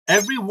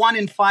Every 1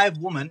 in 5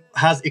 women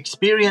has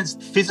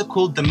experienced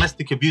physical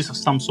domestic abuse of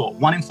some sort.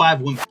 1 in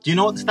 5 women. Do you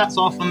know what the stats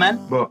are for men?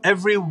 But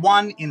every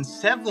 1 in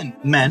 7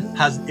 men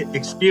has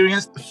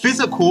experienced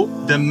physical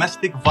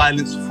domestic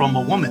violence from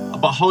a woman.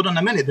 But hold on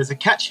a minute, there's a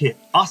catch here.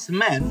 Us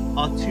men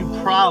are too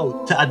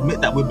proud to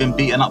admit that we've been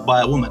beaten up by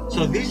a woman.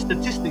 So these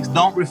statistics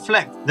don't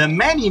reflect the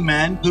many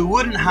men who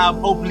wouldn't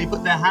have openly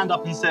put their hand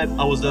up and said,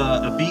 I was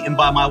beaten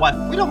by my wife.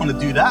 We don't want to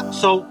do that.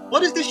 So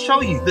what does this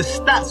show you? The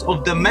stats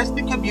of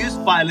domestic abuse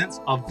violence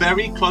are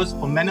very close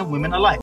for men and women alike.